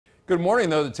Good morning,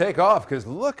 though, to take off because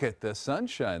look at the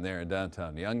sunshine there in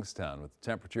downtown Youngstown with the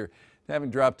temperature having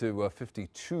dropped to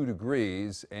 52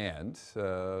 degrees and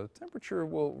temperature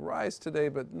will rise today,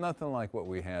 but nothing like what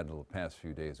we had in the past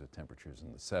few days with temperatures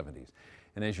in the 70s.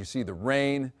 And as you see the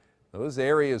rain, those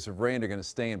areas of rain are going to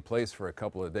stay in place for a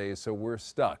couple of days, so we're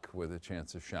stuck with a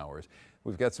chance of showers.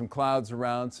 We've got some clouds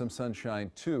around, some sunshine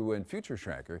too, and Future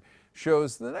Tracker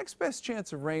shows the next best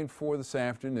chance of rain for this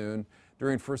afternoon.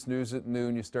 During first news at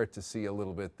noon, you start to see a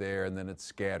little bit there, and then it's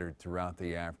scattered throughout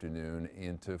the afternoon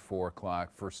into 4 o'clock.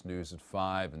 First news at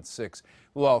 5 and 6.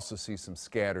 We'll also see some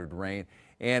scattered rain,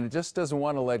 and it just doesn't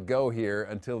want to let go here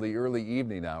until the early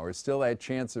evening hours. Still that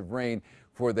chance of rain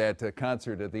for that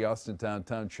concert at the Austintown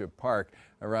Township Park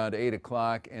around 8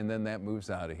 o'clock, and then that moves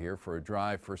out of here for a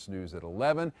drive. First news at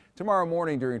 11. Tomorrow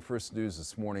morning during first news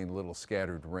this morning, a little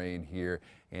scattered rain here,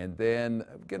 and then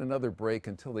get another break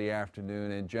until the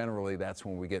afternoon, and generally that's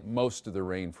when we get most of the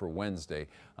rain for Wednesday.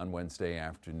 On Wednesday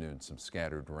afternoon, some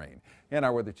scattered rain. And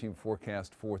our weather team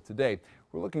forecast for today.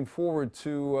 We're looking forward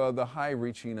to the high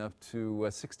reaching up to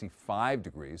 65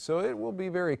 degrees, so it will be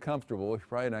very comfortable. We're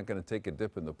probably not going to take a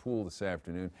dip in the pool this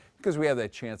afternoon because we have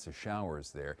that chance of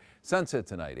showers there. Sunset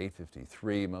tonight,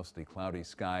 8:53, mostly cloudy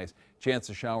skies. Chance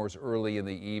of showers early in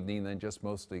the evening, then just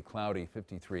mostly cloudy,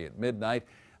 53 at midnight.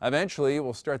 Eventually,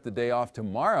 we'll start the day off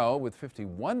tomorrow with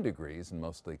 51 degrees and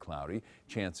mostly cloudy.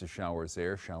 Chance of showers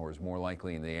there. Showers more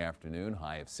likely in the afternoon,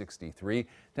 high of 63.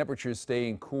 Temperatures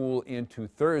staying cool into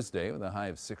Thursday with a high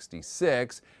of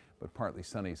 66. But partly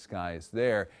sunny skies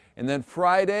there. And then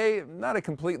Friday, not a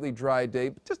completely dry day,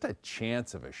 but just a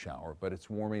chance of a shower, but it's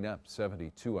warming up.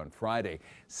 72 on Friday,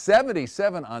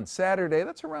 77 on Saturday.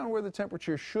 That's around where the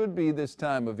temperature should be this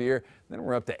time of year. Then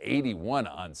we're up to 81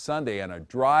 on Sunday on a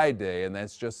dry day, and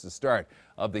that's just the start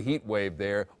of the heat wave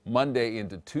there. Monday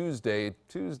into Tuesday,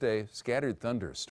 scattered thunderstorms.